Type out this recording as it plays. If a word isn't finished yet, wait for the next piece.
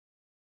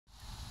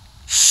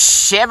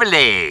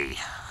Chevrolet.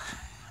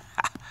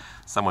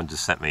 Someone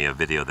just sent me a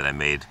video that I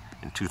made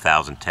in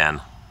 2010.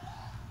 I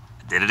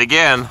did it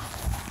again.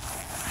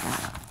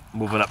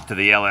 Moving up to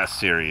the LS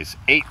series.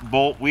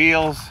 8-bolt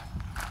wheels,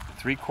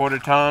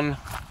 3/4 ton.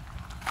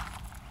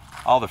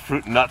 All the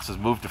fruit and nuts has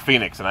moved to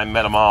Phoenix, and I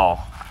met them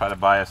all. Try to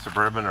buy a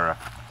Suburban or a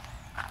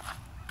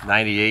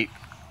 98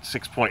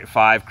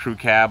 6.5 crew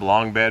cab,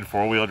 long bed,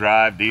 4-wheel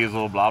drive,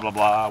 diesel, blah, blah,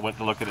 blah. Went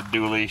to look at a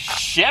dually.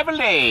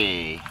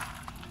 Chevrolet!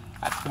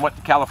 I went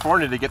to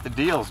California to get the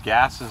deals.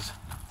 Gas is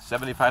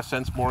 75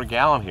 cents more a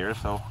gallon here,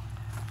 so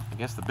I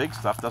guess the big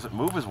stuff doesn't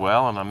move as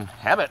well, and I'm in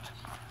Hemet.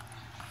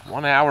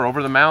 1 hour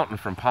over the mountain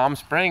from Palm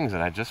Springs,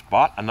 and I just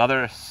bought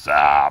another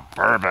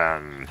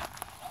Suburban.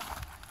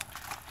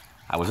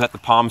 I was at the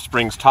Palm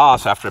Springs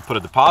toss after I put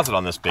a deposit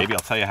on this baby. I'll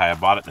tell you how I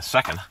bought it in a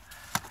second.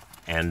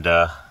 And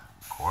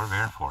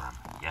Corvair for him,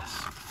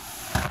 yes.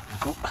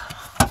 Oop.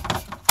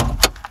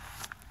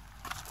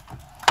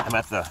 I'm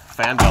at the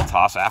Fanbell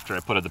toss after I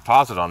put a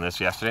deposit on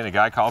this yesterday, and a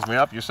guy calls me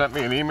up. You sent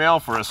me an email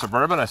for a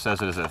Suburban. I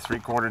says, is it a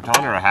 3/4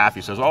 ton or a half?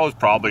 He says, oh, it's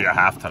probably a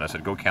half ton. I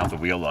said, go count the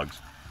wheel lugs.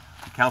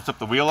 He counts up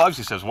the wheel lugs.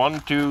 He says,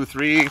 1, 2,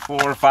 3,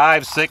 4,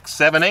 5, 6,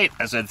 7, 8.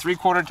 I said,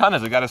 3/4 ton.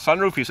 Has it got a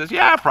sunroof? He says,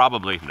 yeah,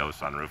 probably. No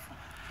sunroof.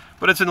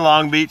 But it's in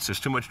Long Beach. There's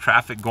too much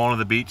traffic going to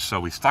the beach, so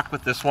we stuck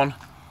with this one.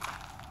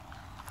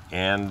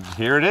 And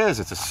here it is.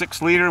 It's a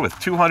 6-liter with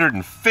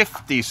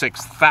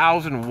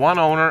 256,000, one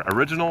owner,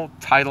 original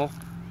title.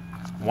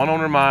 1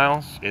 owner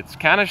miles. It's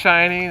kind of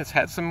shiny. It's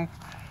had some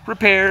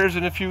repairs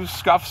and a few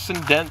scuffs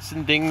and dents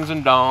and dings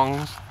and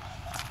dongs.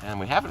 And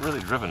we haven't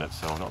really driven it,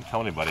 so don't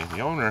tell anybody. The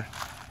owner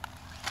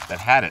that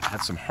had it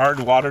had some hard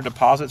water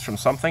deposits from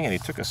something, and he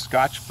took a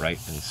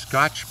Scotch-Brite and he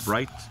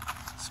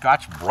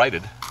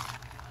Scotch-Brighted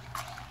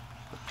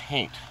the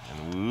paint.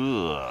 And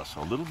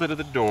so a little bit of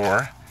the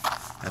door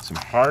had some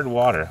hard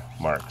water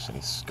marks, and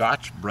he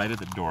Scotch-Brighted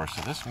the door.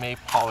 So this may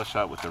polish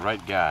out with the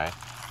right guy.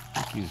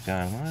 I think he's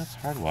done. Well, that's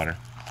hard water.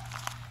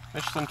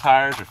 Michelin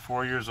tires are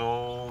 4 years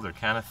old. They're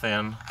kind of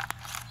thin.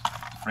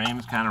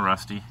 Frame's kind of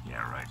rusty.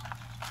 Yeah, right.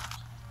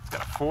 It's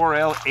got a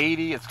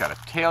 4L80. It's got a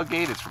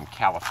tailgate. It's from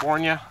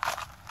California.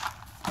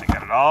 I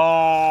got it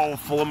all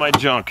full of my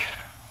junk.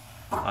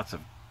 Lots of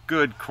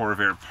good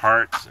Corvair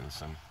parts and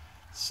some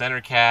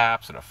center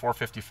caps and a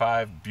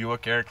 455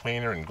 Buick air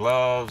cleaner and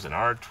gloves and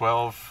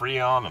R12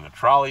 Freon and a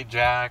trolley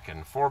jack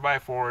and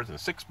 4x4s and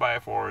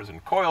 6x4s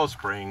and coil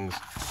springs.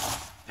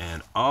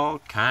 And all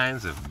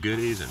kinds of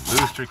goodies and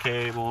booster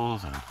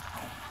cables and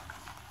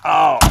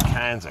all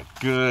kinds of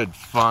good,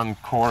 fun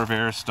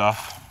Corvair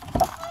stuff.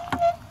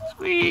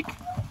 Squeak!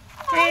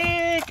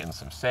 Squeak! And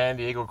some San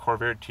Diego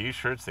Corvair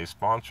t-shirts. They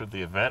sponsored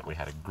the event. We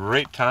had a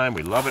great time.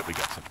 We love it. We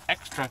got some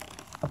extra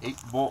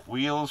 8-bolt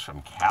wheels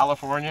from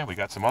California. We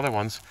got some other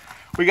ones.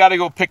 We got to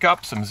go pick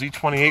up some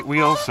Z28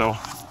 wheels. So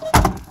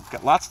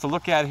got lots to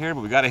look at here,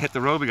 but we got to hit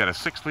the road. We got a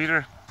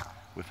 6-liter.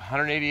 With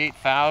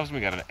 188,000,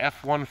 we got an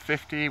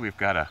F-150, we've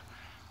got a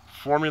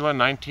Formula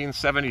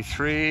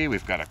 1973,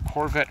 we've got a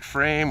Corvette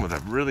frame with a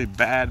really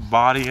bad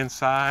body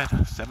inside,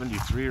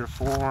 73 or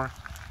 4,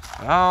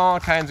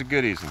 all kinds of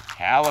goodies in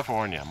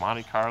California,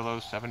 Monte Carlo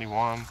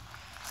 71,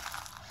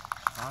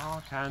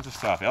 all kinds of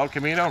stuff. El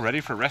Camino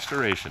ready for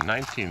restoration,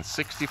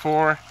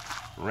 1964,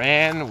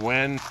 ran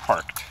when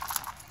parked,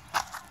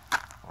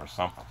 or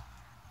something.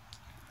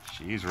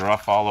 She's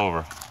rough all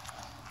over.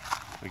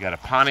 We got a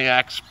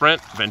Pontiac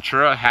Sprint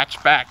Ventura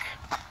hatchback.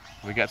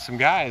 We got some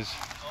guys.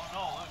 Oh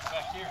no, look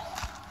back here.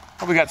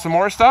 Oh, we got some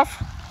more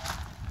stuff?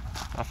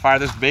 I'll fire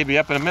this baby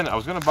up in a minute. I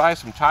was gonna buy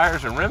some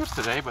tires and rims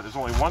today, but there's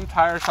only one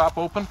tire shop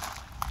open,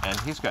 and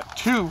he's got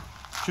two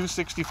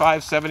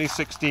 265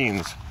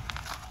 7016s.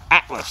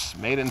 Atlas,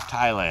 made in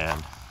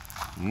Thailand.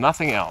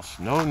 Nothing else,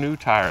 no new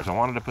tires. I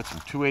wanted to put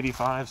some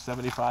 285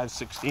 75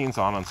 16s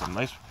on some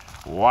nice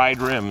wide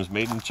rims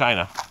made in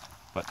China,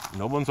 but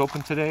no one's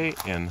open today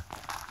in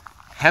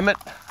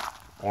Hemet,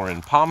 or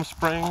in Palm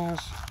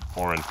Springs,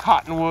 or in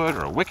Cottonwood,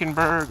 or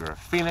Wickenburg, or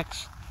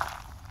Phoenix.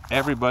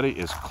 Everybody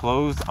is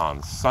closed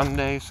on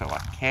Sunday, so I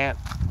can't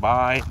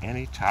buy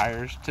any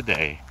tires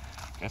today.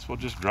 Guess we'll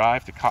just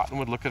drive to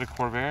Cottonwood, look at a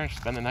Corvair,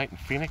 spend the night in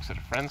Phoenix at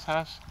a friend's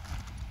house.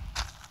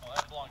 Oh,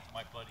 that belongs to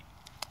my buddy.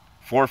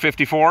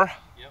 454?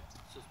 Yep,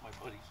 it's just my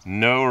buddy's.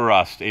 No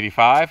rust.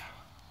 85?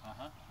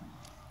 Uh-huh.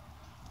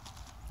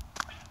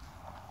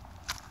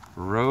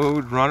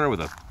 Road Runner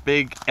with a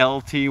big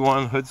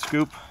LT1 hood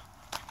scoop.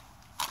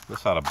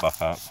 This ought to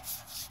buff out.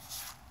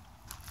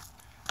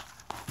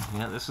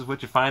 Yeah, this is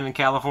what you find in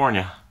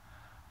California.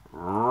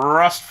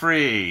 Rust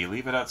free.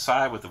 Leave it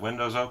outside with the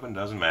windows open,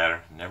 doesn't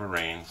matter. Never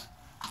rains.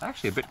 It's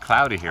actually a bit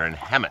cloudy here in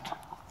Hemet.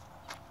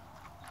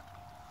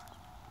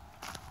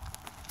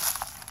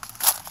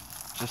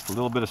 Just a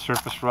little bit of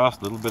surface rust,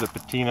 a little bit of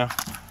patina.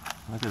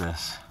 Look at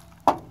this.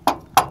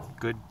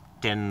 Good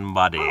tin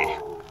body.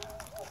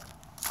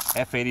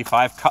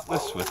 F85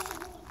 Cutlass with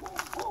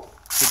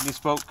kidney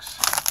spokes.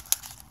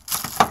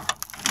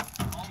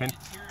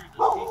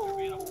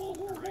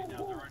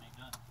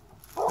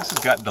 This has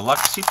got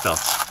deluxe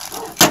seatbelts.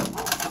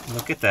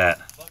 Look at that.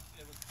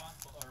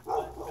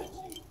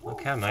 Look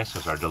Look how nice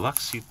those are.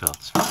 Deluxe seat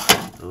belts.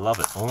 Love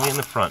it. Only in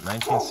the front,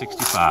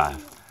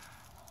 1965.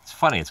 It's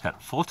funny, it's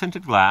got full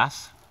tinted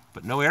glass,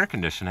 but no air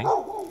conditioning.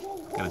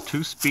 Got a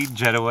 2-speed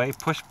jetaway,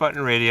 push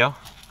button radio,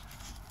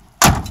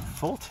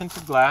 full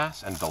tinted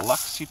glass, and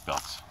deluxe seat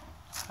belts.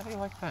 How do you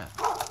like that?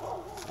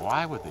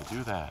 Why would they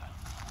do that?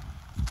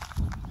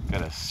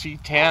 Got a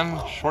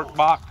C10 short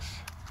box.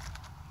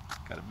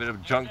 Got a bit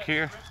of junk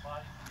here.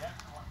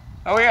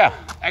 Oh yeah,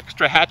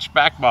 extra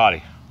hatchback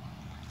body.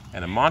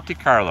 And a Monte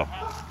Carlo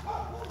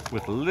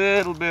with a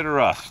little bit of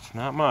rust.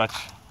 Not much.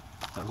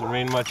 Doesn't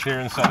rain much here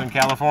in Southern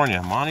California.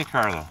 Monte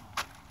Carlo.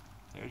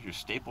 There's your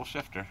staple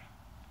shifter.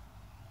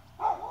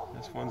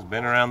 This one's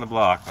been around the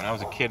block. When I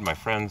was a kid, my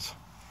friend's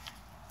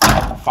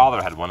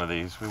father had one of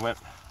these. We went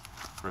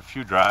for a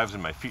few drives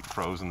and my feet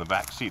froze in the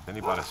back seat. Then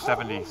he bought a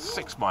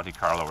 76 Monte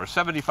Carlo, or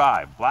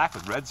 75, black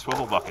with red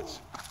swivel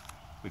buckets.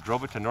 We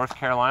drove it to North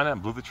Carolina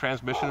and blew the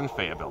transmission in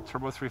Fayetteville.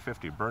 Turbo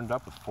 350, burned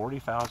up with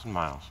 40,000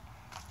 miles.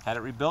 Had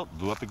it rebuilt,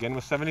 blew up again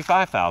with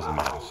 75,000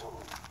 miles.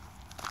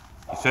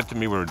 He said to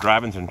me, we were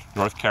driving to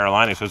North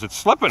Carolina, he says, it's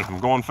slipping,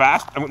 I'm going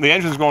fast. The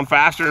engine's going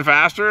faster and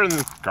faster, and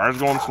the car's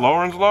going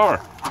slower and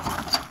slower.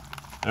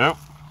 Yep.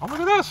 Oh,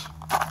 look at this.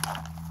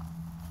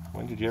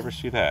 When did you ever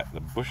see that? The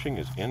bushing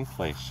is in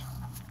place.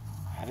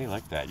 How do you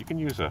like that? You can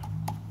use a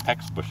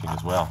PEX bushing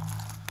as well.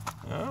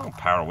 Oh,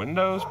 power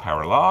windows,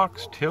 power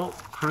locks, tilt,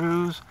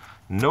 cruise,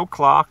 no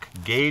clock,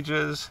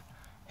 gauges,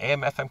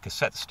 AM, FM,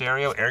 cassette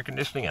stereo, air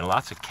conditioning, and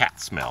lots of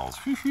cat smells.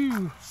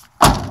 Whew.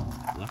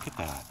 Look at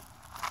that.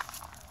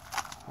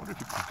 I wonder if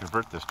you could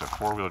convert this to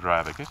 4-wheel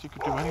drive. I guess you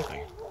could do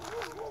anything.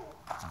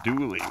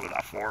 Dually with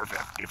a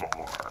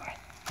 454.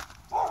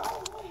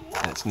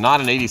 And it's not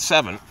an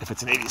 87. If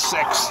it's an 86, it's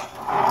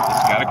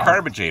got a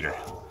carburetor.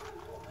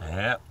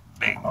 Yep,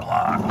 big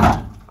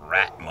block.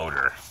 Rat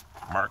motor,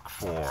 Mark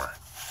IV.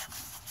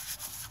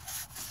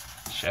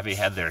 Chevy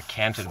had their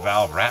canted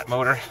valve rat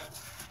motor,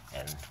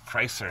 and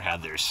Chrysler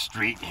had their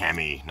street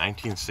Hemi,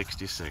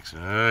 1966.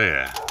 Oh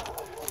yeah,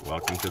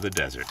 welcome to the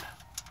desert.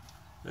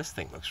 This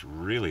thing looks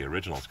really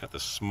original. It's got the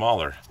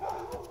smaller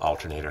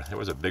alternator. There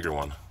was a bigger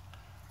one,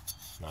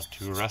 not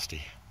too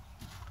rusty.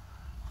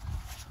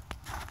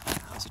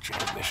 How's the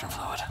transmission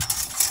fluid?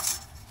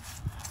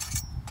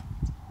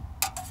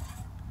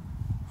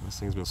 This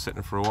thing's been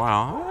sitting for a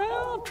while.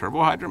 Well,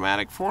 Turbo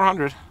Hydromatic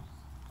 400.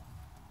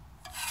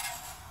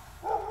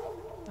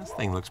 This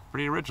thing looks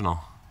pretty original,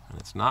 and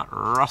it's not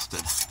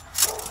rusted.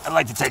 I'd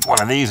like to take one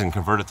of these and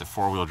convert it to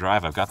 4-wheel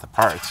drive. I've got the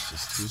parts,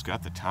 just who's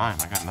got the time?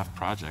 I got enough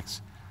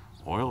projects.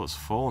 Oil is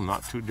full and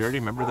not too dirty.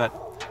 Remember that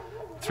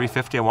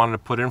 350 I wanted to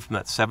put in from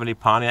that 70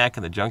 Pontiac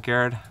in the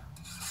junkyard?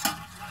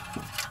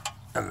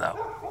 And the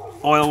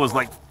oil was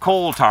like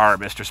coal tar,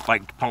 Mr.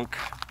 Spiked Punk.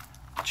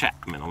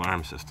 Chapman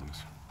alarm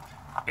systems.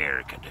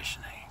 Air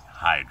conditioning,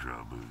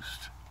 hydro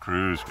boost,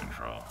 cruise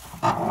control.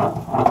 Yeah,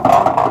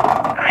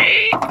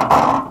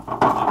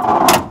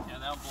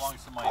 that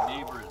belongs to my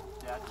neighbor's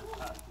dad just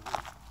passed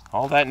away.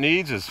 All that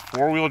needs is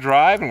 4-wheel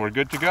drive and we're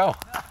good to go.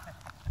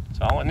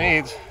 That's all it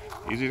needs.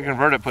 Easy to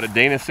convert it. Put a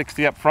Dana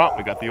 60 up front.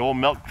 We got the old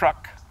milk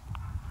truck.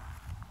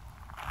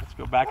 Let's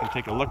go back and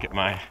take a look at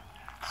my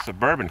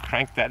Suburban.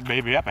 Crank that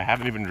baby up. I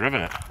haven't even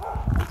driven it.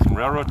 With some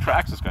railroad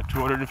tracks. It's got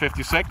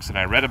 256, and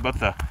I read about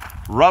the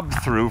rub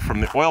through from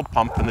the oil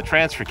pump in the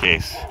transfer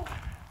case.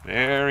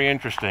 Very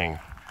interesting.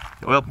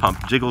 The oil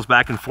pump jiggles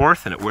back and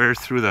forth and it wears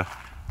through the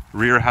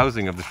rear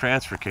housing of the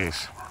transfer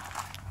case.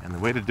 And the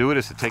way to do it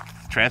is to take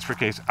the transfer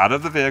case out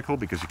of the vehicle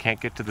because you can't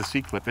get to the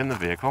C-clip in the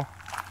vehicle.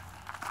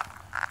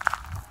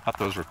 I thought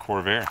those were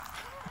Corvair.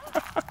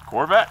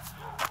 Corvette.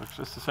 Looks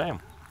just the same.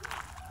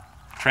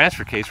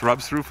 Transfer case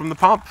rubs through from the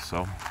pump.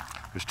 So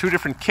there's 2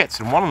 different kits.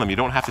 In one of them you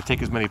don't have to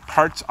take as many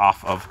parts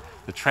off of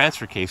the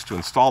transfer case to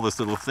install this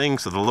little thing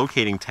so the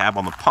locating tab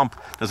on the pump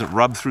doesn't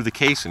rub through the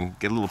case and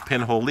get a little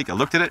pinhole leak. I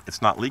looked at it,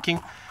 it's not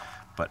leaking,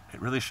 but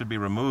it really should be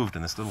removed,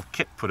 and this little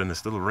kit put in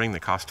this little ring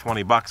that costs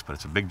 20 bucks, but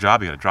it's a big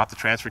job. You gotta drop the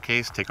transfer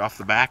case, take off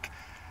the back,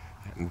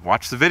 and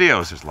watch the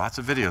videos. There's lots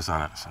of videos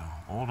on it. So,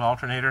 old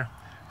alternator,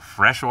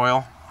 fresh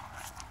oil.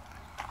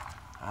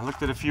 I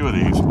looked at a few of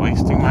these,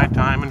 wasting my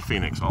time in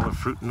Phoenix. All the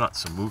fruit and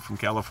nuts have moved from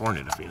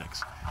California to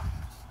Phoenix.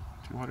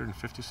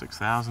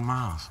 256,000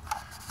 miles.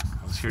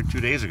 I was here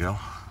 2 days ago,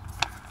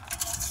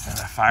 and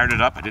I fired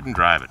it up. I didn't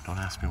drive it. Don't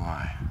ask me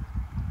why.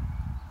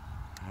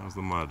 How's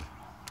the mud?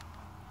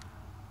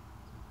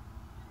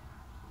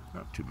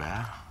 Not too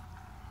bad.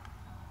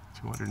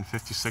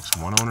 256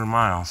 one-owner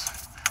miles.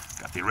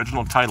 Got the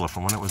original title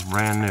from when it was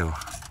brand new.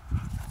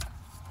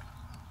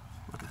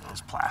 Look at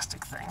those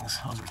plastic things.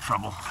 Those are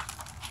trouble.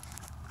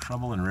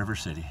 Trouble in River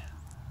City.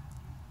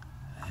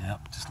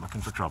 Yep, just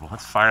looking for trouble.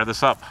 Let's fire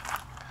this up.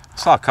 I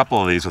saw a couple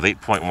of these with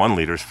 8.1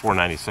 liters,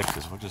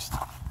 496s. We'll just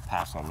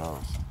pass on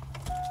those.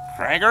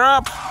 Crank her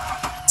up.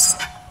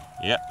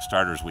 Yep,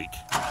 starter's weak.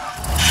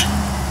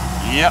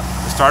 Yep,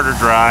 the starter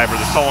drive or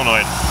the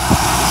solenoid.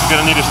 This is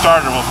gonna need a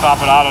starter. We'll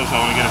stop at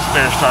AutoZone and get a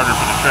spare starter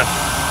for the trip.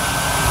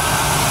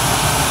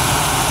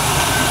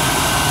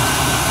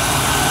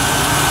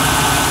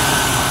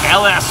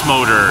 LS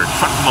motor,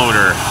 truck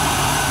motor.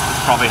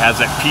 probably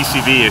has that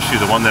PCV issue,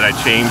 the one that I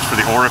changed for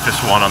the orifice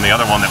one on the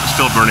other one that was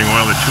still burning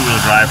oil, the two-wheel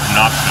drive from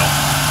Knoxville.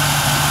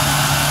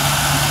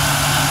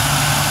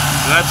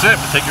 So that's it.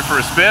 We'll take you for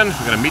a spin.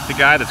 We're going to meet the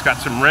guy that's got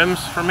some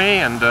rims for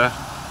me, and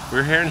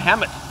we're here in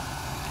Hemet,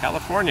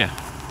 California.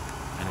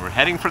 And we're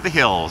heading for the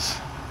hills.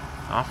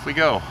 Off we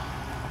go.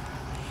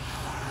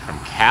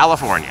 From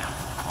California.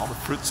 All the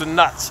fruits and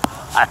nuts.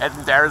 I'm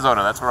heading to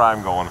Arizona. That's where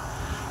I'm going.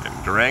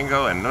 In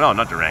Durango, and no,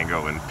 not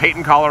Durango, in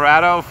Peyton,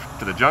 Colorado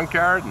to the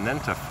junkyard, and then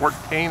to Fort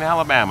Payne,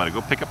 Alabama to go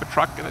pick up a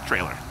truck and a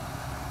trailer.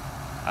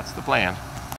 That's the plan.